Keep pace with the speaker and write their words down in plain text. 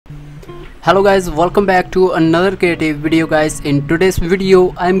Hello guys, welcome back to another creative video guys. In today's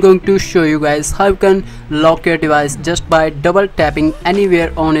video I'm going to show you guys how you can lock your device just by double tapping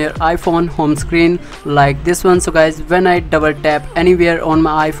anywhere on your iPhone home screen like this one. So guys, when I double tap anywhere on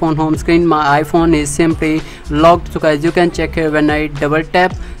my iPhone home screen, my iPhone is simply locked. So guys, you can check here when I double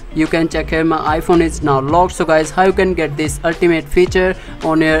tap, you can check here my iPhone is now locked. So guys, how you can get this ultimate feature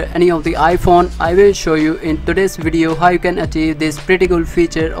on your any of the iPhone, I will show you in today's video how you can achieve this pretty cool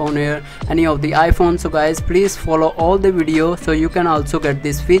feature on your any of the iPhone. So guys, please follow all the video so you can also get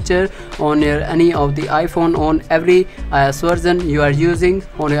this feature on your any of the iPhone on every iOS version you are using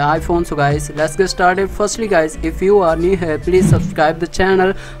on your iPhone. So guys, let's get started. Firstly guys, if you are new here, please subscribe the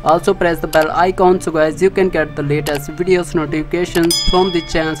channel, also press the bell icon so guys you can get the latest videos notifications from the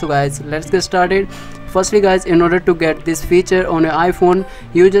channel. So guys, let's get started. Firstly guys, in order to get this feature on your iPhone,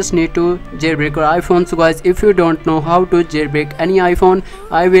 you just need to jailbreak your iPhone. So guys, if you don't know how to jailbreak any iPhone,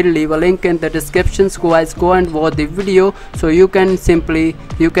 I will leave a link in the description. So guys, go and watch the video so you can easily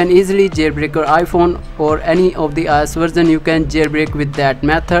jailbreak your iPhone or any of the iOS version. You can jailbreak with that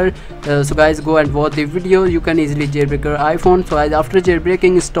method. So guys, go and watch the video. You can easily jailbreak your iPhone. So guys, after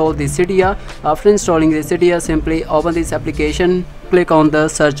jailbreaking, install the Cydia. After installing the Cydia, simply open this application, click on the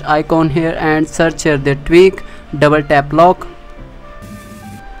search icon here and search here the tweak double tap lock.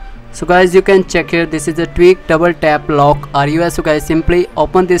 So guys, you can check here, this is a tweak double tap lock iOS. So guys, simply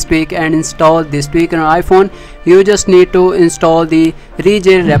open this tweak and install this tweak on your iPhone. You just need to install the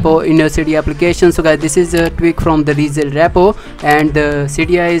rejail repo in your Cydia application. So guys, this is a tweak from the rejail repo and the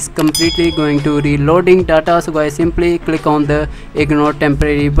Cydia is completely going to reloading data. So guys, simply click on the ignore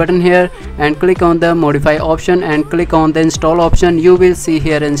temporary button here and click on the modify option and click on the install option. You will see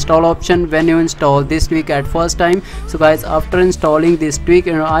here install option when you install this tweak at first time. So guys, after installing this tweak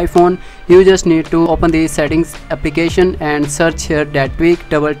in your iPhone, you just need to open the settings application and search here that tweak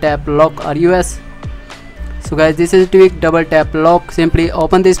double tap lock iOS. So guys, this is tweak double tap lock. Simply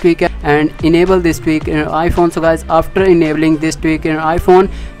open this tweak and enable this tweak in your iPhone. So guys, after enabling this tweak in your iPhone,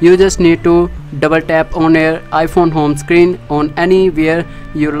 you just need to double tap on your iPhone home screen on anywhere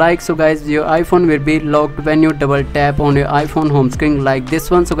you like. So guys, your iPhone will be locked when you double tap on your iPhone home screen like this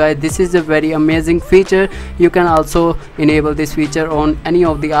one. So guys, this is a very amazing feature. You can also enable this feature on any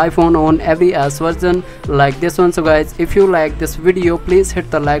of the iPhone on every iOS version like this one. So guys, if you like this video, please hit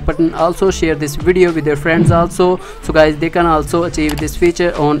the like button, also share this video with your friends also, so guys they can also achieve this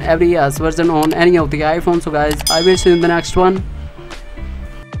feature on every iOS version on any of the iPhone. So guys, I will see you in the next one.